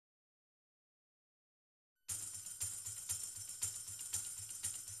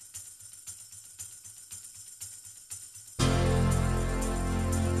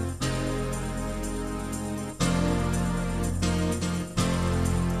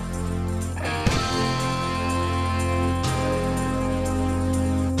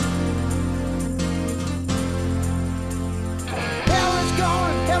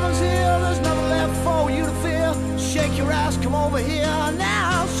here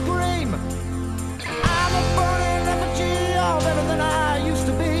now, scream. I'm a burning effigy of everything I used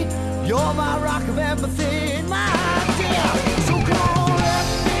to be. You're my rock of empathy, my dear. So come on, let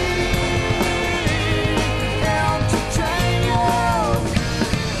me entertain you.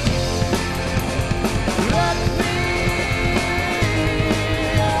 Let me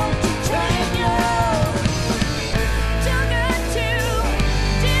entertain you. Too good to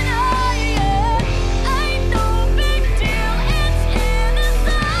deny it. Ain't no big deal, it's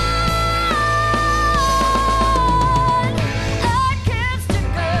innocent. I kissed a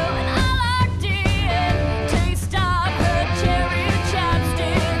girl and I liked it. Taste of her cherry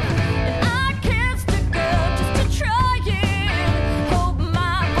chapstick. And I kissed a girl just to try it. Hope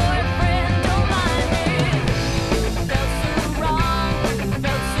my boyfriend don't mind it. Felt so wrong,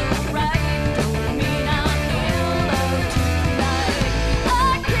 felt so right. Don't mean I'm in love tonight. I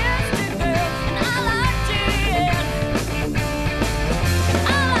kissed a girl and I liked it.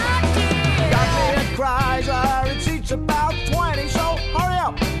 I liked it. Got me at Chrysler, it seats about 20, so hurry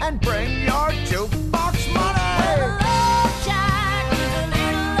up and bring your jukebox money. Love Shack is a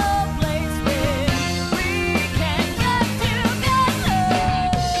little love place where we can get together.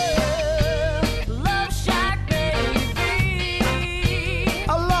 Love Shack, baby.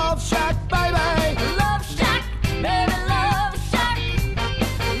 A love shack, baby. Love Shack, baby, Love Shack.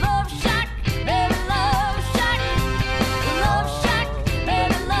 Love Shack, baby, Love Shack. Love Shack,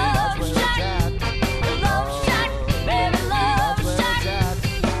 baby, Love Shack. Love Shack, baby, Love Shack.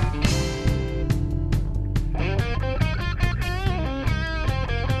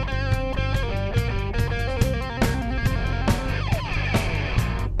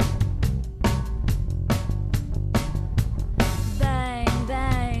 Bang,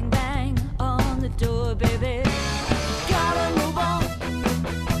 bang, bang on the door, baby. Gotta move on.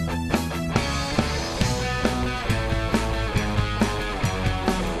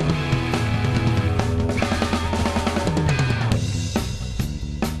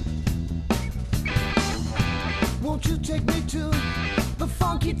 Won't you take me to the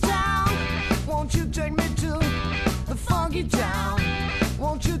funky town? Won't you take me to the funky town?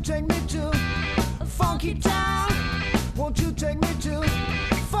 Won't you take me to the funky town?